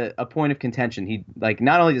that's a point of contention. He like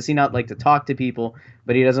not only does he not like to talk to people,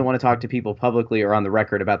 but he doesn't want to talk to people publicly or on the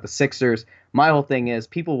record about the Sixers. My whole thing is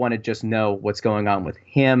people want to just know what's going on with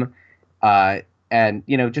him, and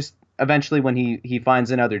just eventually when he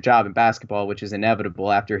finds another job in basketball, which is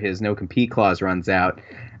inevitable after his no compete clause runs out.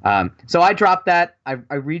 So I dropped that.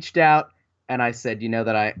 I reached out. And I said,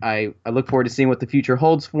 that I look forward to seeing what the future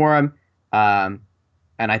holds for him. And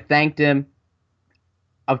I thanked him.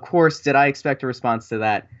 Of course, did I expect a response to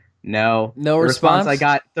that? No. No response?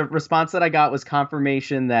 The response that I got was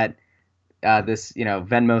confirmation that this,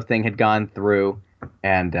 Venmo thing had gone through.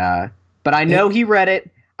 And but I know he read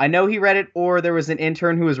it. Or there was an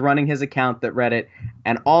intern who was running his account that read it.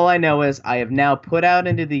 And all I know is I have now put out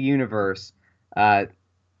into the universe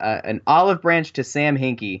an olive branch to Sam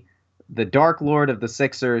Hinkie, the Dark Lord of the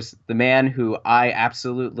Sixers, the man who I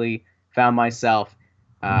absolutely found myself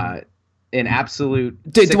in absolute.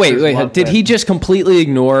 Wait. Did he just completely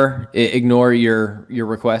ignore your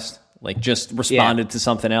request? Like just responded to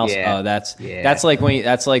something else? Yeah. Oh, that's like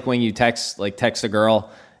when you text a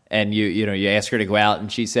girl and you ask her to go out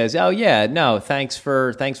and she says, "Oh yeah, no, thanks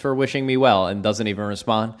for wishing me well," and doesn't even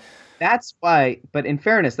respond. That's why, but in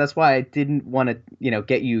fairness, that's why I didn't want to,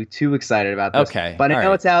 get you too excited about this. Okay. But I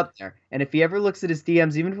know it's out there. And if he ever looks at his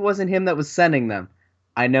DMs, even if it wasn't him that was sending them,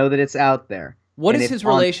 I know that it's out there. What is his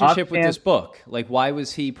relationship with this book? Like, why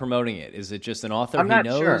was he promoting it? Is it just an author he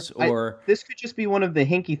knows? Sure. Or this could just be one of the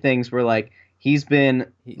Hinkie things where, like, he's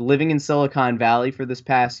been living in Silicon Valley for this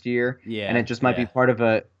past year. Yeah. And it just might be part of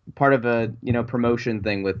a promotion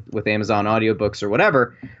thing with Amazon audiobooks or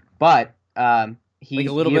whatever. But, like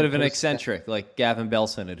a little bit of an eccentric, like Gavin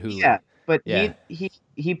Belson at Hulu. Yeah, but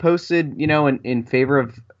he posted, in favor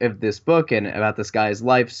of this book and about this guy's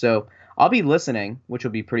life. So I'll be listening, which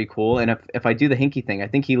will be pretty cool. And if I do the Hinkie thing, I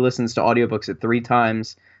think he listens to audiobooks at 3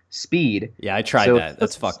 times speed. Yeah, I tried that.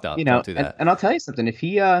 That's fucked up. Don't do that. And I'll tell you something. If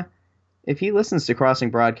he listens to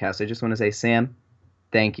Crossing Broadcast, I just want to say, Sam,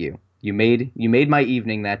 thank you. You made my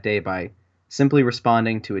evening that day by simply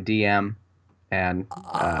responding to a DM. And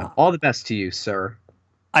all the best to you, sir.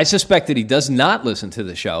 I suspect that he does not listen to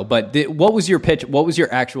the show, but what was your pitch? What was your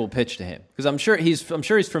actual pitch to him? Because I'm sure he's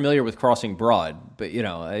familiar with Crossing Broad, but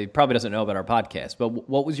he probably doesn't know about our podcast. But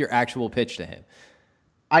what was your actual pitch to him?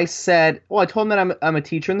 I said, I told him that I'm a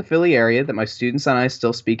teacher in the Philly area, that my students and I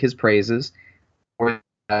still speak his praises.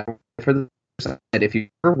 If you're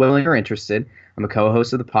willing or interested, I'm a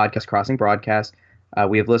co-host of the podcast Crossing Broadcast.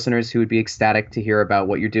 We have listeners who would be ecstatic to hear about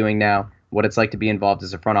what you're doing now, what it's like to be involved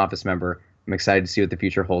as a front office member. I'm excited to see what the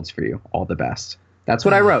future holds for you. All the best. That's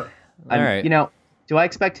what I wrote. All right. Do I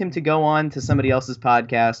expect him to go on to somebody else's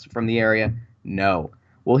podcast from the area? No.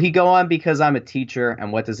 Will he go on because I'm a teacher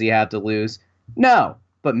and what does he have to lose? No.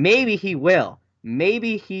 But maybe he will.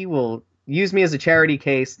 Maybe he will use me as a charity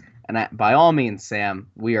case. And by all means, Sam,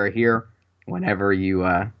 we are here whenever you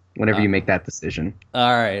make that decision.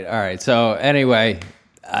 All right. So anyway,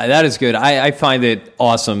 that is good. I find it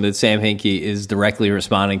awesome that Sam Hinkie is directly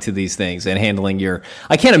responding to these things and handling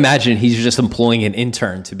I can't imagine he's just employing an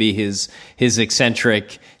intern to be his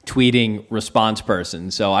eccentric tweeting response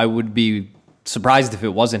person. So I would be surprised if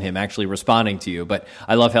it wasn't him actually responding to you. But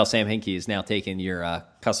I love how Sam Hinkie is now taking your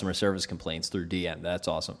customer service complaints through DM. That's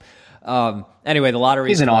awesome. Anyway, the lottery.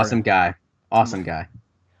 He's an awesome guy. Awesome guy.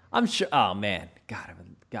 I'm sure. Oh man,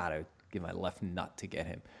 gotta give my left nut to get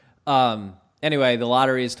him. Anyway, the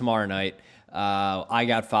lottery is tomorrow night. I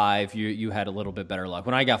got 5. You had a little bit better luck.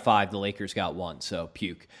 When I got 5, the Lakers got 1. So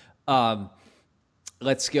puke.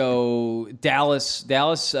 Let's go. Dallas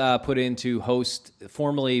put in to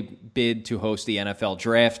formally bid to host the NFL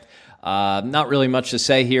draft. Not really much to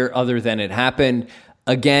say here other than it happened.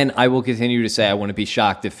 Again, I will continue to say I wouldn't be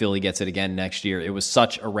shocked if Philly gets it again next year. It was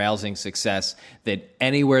such a rousing success that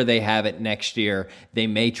anywhere they have it next year, they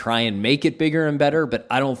may try and make it bigger and better, but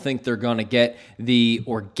I don't think they're going to get the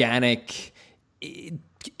organic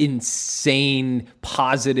insane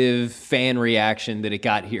positive fan reaction that it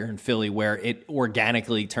got here in Philly, where it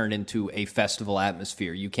organically turned into a festival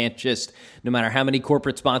atmosphere. You can't just, no matter how many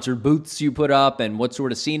corporate sponsored booths you put up and what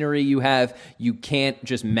sort of scenery you have, you can't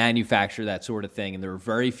just manufacture that sort of thing. And there are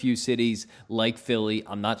very few cities like Philly.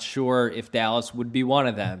 I'm not sure if Dallas would be one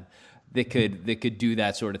of them that could do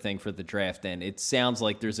that sort of thing for the draft. And it sounds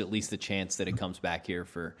like there's at least a chance that it comes back here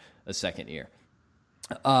for a second year.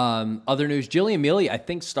 Other news, Jillian Mealy, I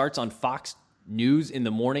think, starts on Fox News in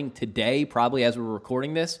the morning today, probably as we're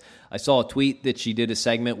recording this. I saw a tweet that she did a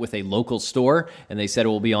segment with a local store, and they said it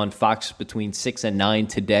will be on Fox between 6 and 9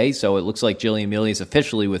 today. So it looks like Jillian Mealy is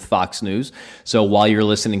officially with Fox News. So while you're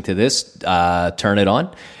listening to this, turn it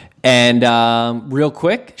on. And real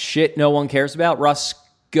quick, shit no one cares about. Russ,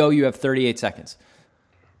 go. You have 38 seconds.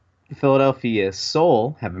 The Philadelphia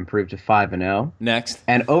Soul have improved to 5-0. Next.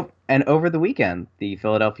 And over the weekend, the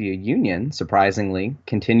Philadelphia Union, surprisingly,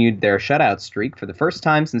 continued their shutout streak for the first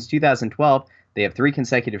time since 2012. They have 3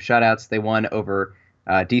 consecutive shutouts. They won over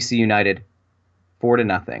DC United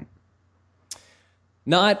 4-0.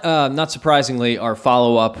 Not surprisingly, our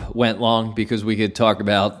follow-up went long because we could talk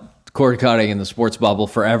about cord cutting in the sports bubble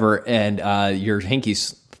forever, and your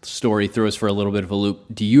Hinkie story threw us for a little bit of a loop.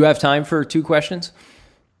 Do you have time for 2 questions?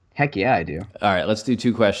 Heck yeah, I do. All right, let's do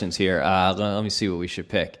 2 questions here. Let me see what we should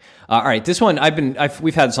pick. All right, this one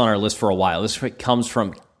we've had this on our list for a while. This comes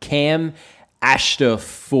from Cam Ashta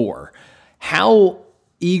 4. How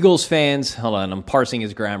Eagles fans? Hold on, I'm parsing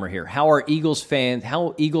his grammar here. How Eagles fans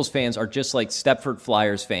are just like Stepford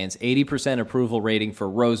Flyers fans. 80% approval rating for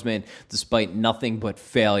Roseman, despite nothing but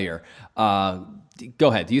failure. Go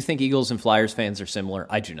ahead. Do you think Eagles and Flyers fans are similar?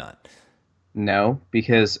 I do not. No,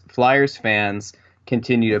 because Flyers fans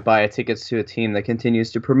continue to buy tickets to a team that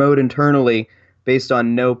continues to promote internally based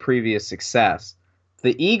on no previous success.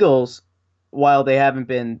 The Eagles, while they haven't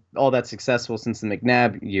been all that successful since the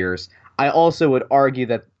McNabb years, I also would argue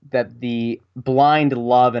that the blind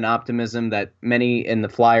love and optimism that many in the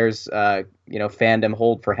Flyers fandom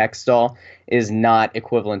hold for Hextall is not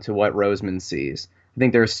equivalent to what Roseman sees. I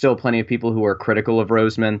think there are still plenty of people who are critical of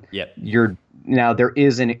Roseman. Yep. Now there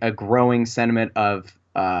is a growing sentiment of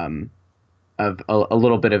a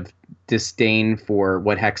little bit of disdain for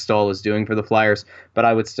what Hextall is doing for the Flyers, but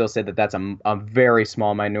I would still say that that's a very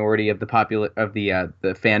small minority of the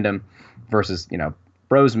fandom versus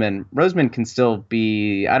Roseman. Roseman can still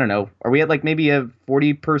be, I don't know, are we at like maybe a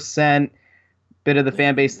 40% bit of the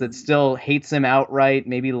fan base that still hates him outright?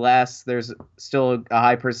 Maybe less. There's still a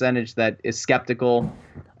high percentage that is skeptical.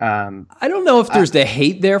 I don't know if there's the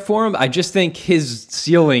hate there for him. I just think his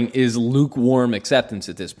ceiling is lukewarm acceptance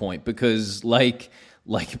at this point because like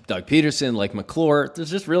Doug Peterson, like McClure,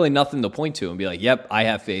 there's just really nothing to point to and be like, yep, I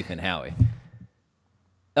have faith in Howie.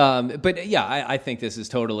 But yeah, I think this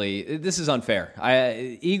is unfair.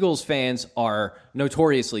 Eagles fans are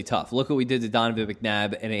notoriously tough. Look what we did to Donovan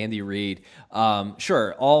McNabb and Andy Reid.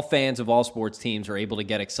 Sure, all fans of all sports teams are able to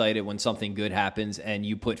get excited when something good happens and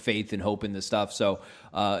you put faith and hope in the stuff. So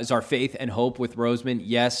is our faith and hope with Roseman?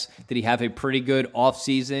 Yes. Did he have a pretty good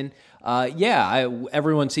offseason?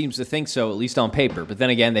 Everyone seems to think so, at least on paper. But then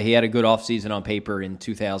again, he had a good offseason on paper in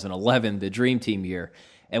 2011, the Dream Team year.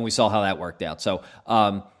 And we saw how that worked out. So,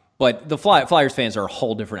 but the Flyers fans are a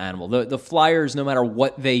whole different animal. The Flyers, no matter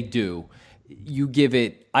what they do, you give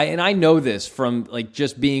it. I know this from like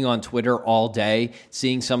just being on Twitter all day,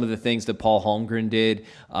 seeing some of the things that Paul Holmgren did.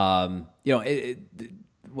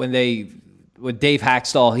 With Dave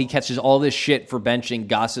Haxtell, he catches all this shit for benching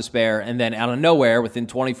Gossespierre, and then out of nowhere, within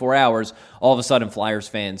 24 hours, all of a sudden Flyers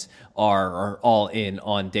fans are all in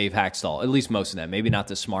on Dave Haxtell. At least most of them. Maybe not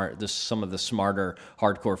some of the smarter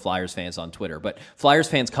hardcore Flyers fans on Twitter. But Flyers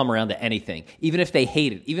fans come around to anything, even if they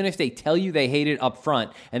hate it. Even if they tell you they hate it up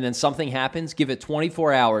front, and then something happens, give it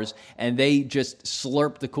 24 hours, and they just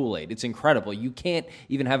slurp the Kool-Aid. It's incredible. You can't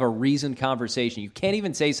even have a reasoned conversation. You can't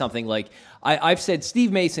even say something like, I've said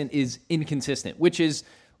Steve Mason is inconsistent, which is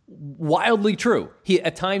wildly true.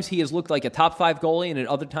 At times he has looked like a top 5 goalie, and at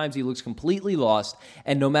other times he looks completely lost.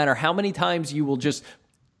 And no matter how many times you will just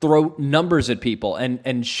throw numbers at people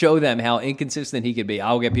and show them how inconsistent he could be,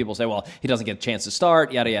 I'll get people say, well, he doesn't get a chance to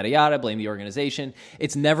start, yada, yada, yada, blame the organization.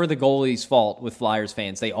 It's never the goalie's fault with Flyers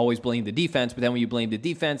fans. They always blame the defense, but then when you blame the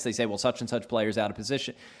defense, they say, well, such and such player's out of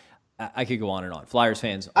position. I could go on and on. Flyers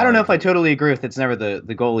fans. I don't know if I totally agree with it's never the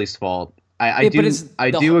goalie's fault. I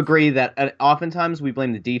do agree that oftentimes we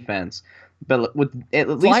blame the defense, but at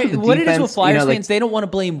least with the what defense, it is with Flyers like, fans, they don't want to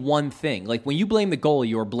blame one thing. Like when you blame the goalie,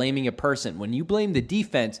 you're blaming a person. When you blame the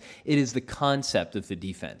defense, it is the concept of the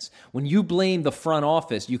defense. When you blame the front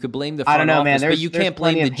office, you could blame the front I don't know, office, man. but you can't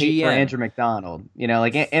blame the GM. For Andrew McDonald.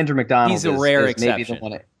 Like Andrew McDonald. He's a rare Maybe exception. the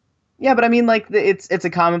one. Yeah, but I mean, like it's a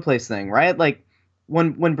commonplace thing, right? Like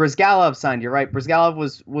when Brizgalov signed, you're right. Brizgalov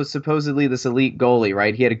was supposedly this elite goalie,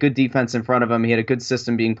 right? He had a good defense in front of him. He had a good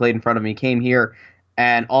system being played in front of him. He came here,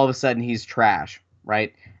 and all of a sudden he's trash,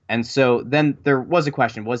 right? And so then there was a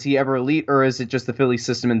question: was he ever elite, or is it just the Philly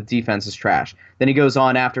system and the defense is trash? Then he goes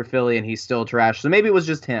on after Philly, and he's still trash. So maybe it was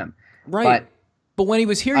just him, right? But when he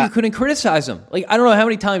was here, you couldn't criticize him. Like, I don't know how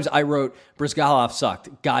many times I wrote Brizgalov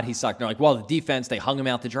sucked. God, he sucked. They're like, well, the defense, they hung him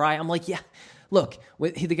out to dry. I'm like, yeah. Look,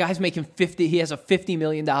 the guy's making he has a $50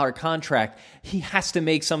 million contract. He has to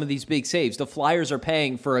make some of these big saves. The Flyers are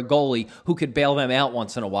paying for a goalie who could bail them out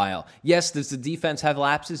once in a while. Yes, does the defense have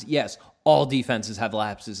lapses? Yes. All defenses have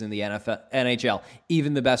lapses in the NHL,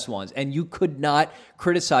 even the best ones. And you could not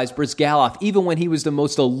criticize Brizgalov, even when he was the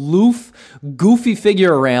most aloof, goofy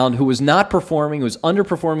figure around who was not performing, who was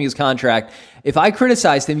underperforming his contract. If I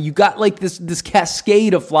criticized him, you got like this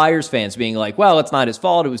cascade of Flyers fans being like, well, it's not his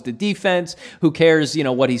fault. It was the defense. Who cares,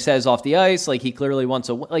 what he says off the ice? Like, he clearly wants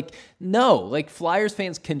to win. Like, no. Like, Flyers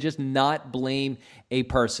fans can just not blame a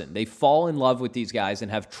person. They fall in love with these guys and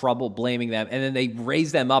have trouble blaming them, and then they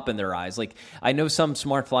raise them up in their eyes. Like, I know some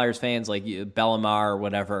smart Flyers fans, like Bellemare or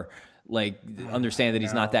whatever, like understand that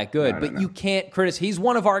he's not that good, but you can't criticize. He's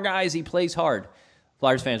one of our guys. He plays hard.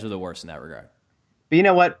 Flyers fans are the worst in that regard. But you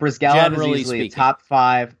know what? Brizgalov is easily a top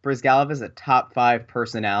 5. Brizgalov is a top 5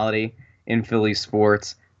 personality in Philly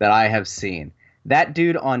sports that I have seen. That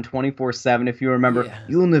dude on 24/7, if you remember,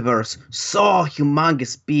 universe so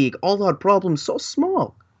humongous big, all our problems so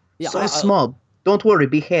small. Small. Don't worry,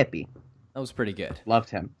 be happy. That was pretty good. Loved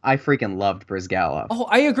him. I freaking loved Brizgalov. Oh,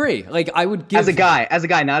 I agree. Like, I would give... As a guy,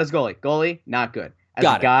 not as goalie. Goalie, not good. As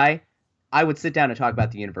a guy, I would sit down and talk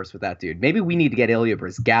about the universe with that dude. Maybe we need to get Ilya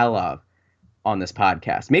Brizgalov on this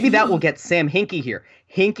podcast. Maybe that will get Sam Hinkie here.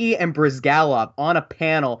 Hinkie and Brizgalov on a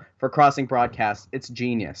panel for Crossing Broadcast. It's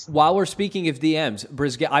genius. While we're speaking of DMs,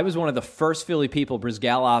 I was one of the first Philly people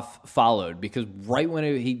Brizgalov followed, because right when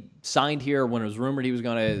he signed here, when it was rumored he was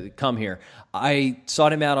going to come here, I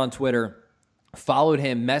sought him out on Twitter, followed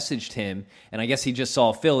him, messaged him, and I guess he just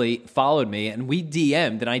saw Philly, followed me, and we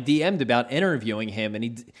DM'd, and I DM'd about interviewing him,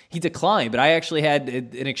 and he declined, but I actually had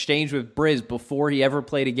an exchange with Briz before he ever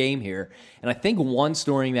played a game here, and I think once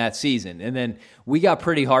during that season, and then we got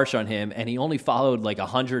pretty harsh on him, and he only followed like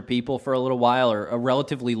 100 people for a little while, or a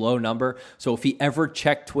relatively low number, so if he ever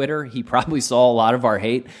checked Twitter, he probably saw a lot of our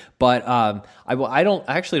hate, but I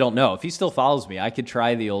actually don't know. If he still follows me, I could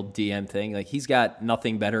try the old DM thing. Like, he's got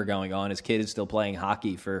nothing better going on. His kid is still playing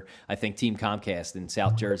hockey for, I think, Team Comcast in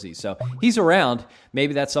South Jersey. So he's around.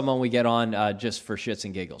 Maybe that's someone we get on just for shits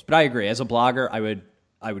and giggles. But I agree. As a blogger,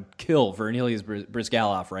 I would kill Vernelius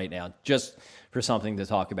Brizgalov right now just for something to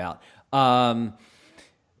talk about.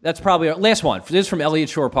 That's probably our last one. This is from Elliot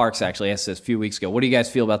Shore Parks, actually. I asked this a few weeks ago. What do you guys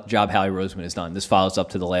feel about the job Howie Roseman has done? This follows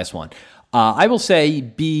up to the last one. I will say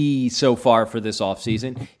B so far for this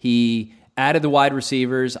offseason. He added the wide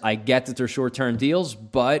receivers. I get that they're short-term deals,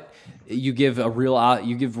 but you give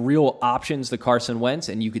real options to Carson Wentz,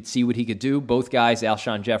 and you could see what he could do. Both guys,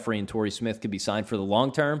 Alshon Jeffrey and Torrey Smith, could be signed for the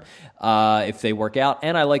long term if they work out.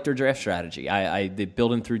 And I like their draft strategy. They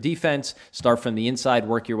build in through defense, start from the inside,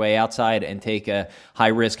 work your way outside, and take a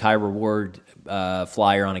high-risk, high-reward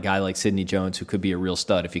flyer on a guy like Sidney Jones, who could be a real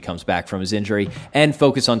stud if he comes back from his injury, and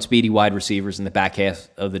focus on speedy wide receivers in the back half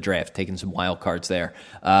of the draft, taking some wild cards there.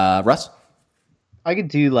 Russ? I could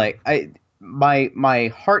do my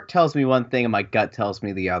heart tells me one thing and my gut tells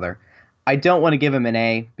me the other. I don't want to give him an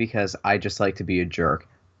A because I just like to be a jerk.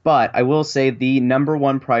 But I will say the number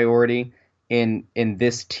one priority in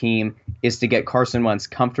this team is to get Carson Wentz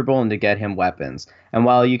comfortable and to get him weapons. And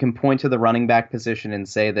while you can point to the running back position and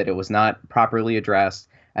say that it was not properly addressed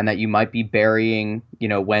and that you might be burying,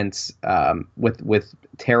 Wentz with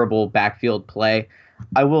terrible backfield play,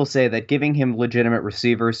 I will say that giving him legitimate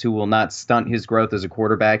receivers who will not stunt his growth as a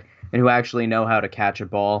quarterback and who actually know how to catch a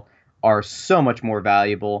ball are so much more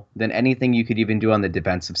valuable than anything you could even do on the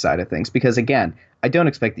defensive side of things. Because, again, I don't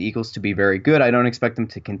expect the Eagles to be very good. I don't expect them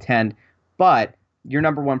to contend. But your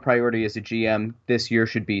number one priority as a GM this year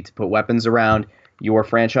should be to put weapons around your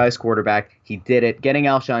franchise quarterback. He did it. Getting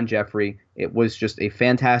Alshon Jeffrey, it was just a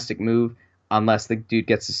fantastic move, unless the dude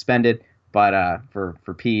gets suspended for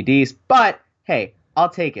PEDs. But, hey, I'll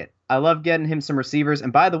take it. I love getting him some receivers.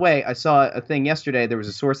 And by the way, I saw a thing yesterday. There was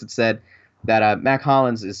a source that said that Mac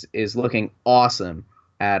Hollins is looking awesome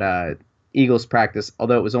at Eagles practice,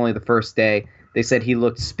 although it was only the first day. They said he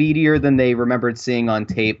looked speedier than they remembered seeing on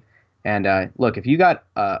tape. And look, if you got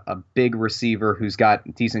a big receiver who's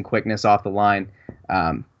got decent quickness off the line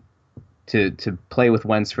to play with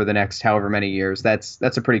Wentz for the next however many years, that's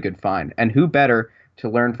a pretty good find. And who better to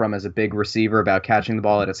learn from as a big receiver about catching the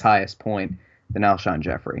ball at its highest point than Alshon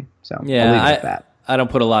Jeffrey? So yeah, I'll leave it at that. I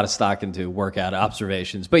don't put a lot of stock into workout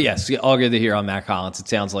observations. But yes, all good to hear on Matt Collins. It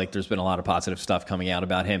sounds like there's been a lot of positive stuff coming out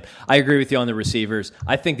about him. I agree with you on the receivers.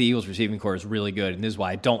 I think the Eagles receiving core is really good, and this is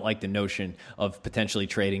why I don't like the notion of potentially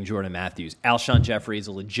trading Jordan Matthews. Alshon Jeffrey is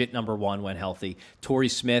a legit number one when healthy. Torrey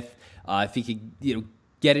Smith, if he could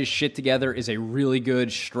get his shit together, is a really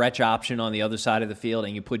good stretch option on the other side of the field,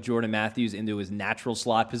 and you put Jordan Matthews into his natural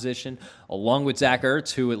slot position, along with Zach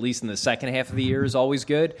Ertz, who at least in the second half of the year is always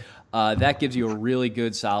good. That gives you a really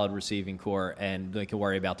good, solid receiving core, and they can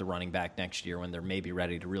worry about the running back next year when they're maybe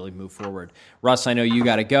ready to really move forward. Russ, I know you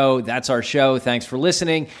got to go. That's our show. Thanks for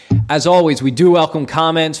listening. As always, we do welcome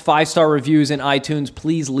comments, 5-star reviews in iTunes.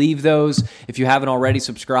 Please leave those. If you haven't already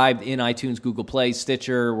subscribed in iTunes, Google Play,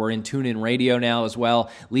 Stitcher, we're in TuneIn Radio now as well.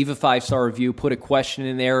 Leave a 5-star review. Put a question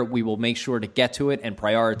in there. We will make sure to get to it and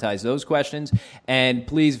prioritize those questions. And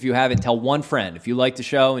please, if you haven't, tell one friend. If you like the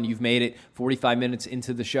show and you've made it 45 minutes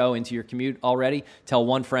into the show, into your commute already, tell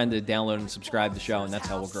one friend to download and subscribe to the show, and that's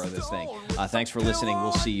how we'll grow this thing. Thanks for listening.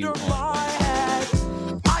 We'll see you on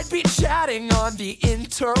Wednesday. I'd be chatting on the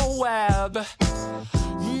interweb.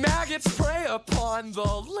 Maggots prey upon the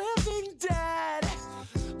living dead.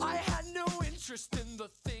 I had no interest in the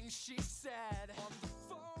things she said on the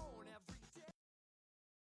phone.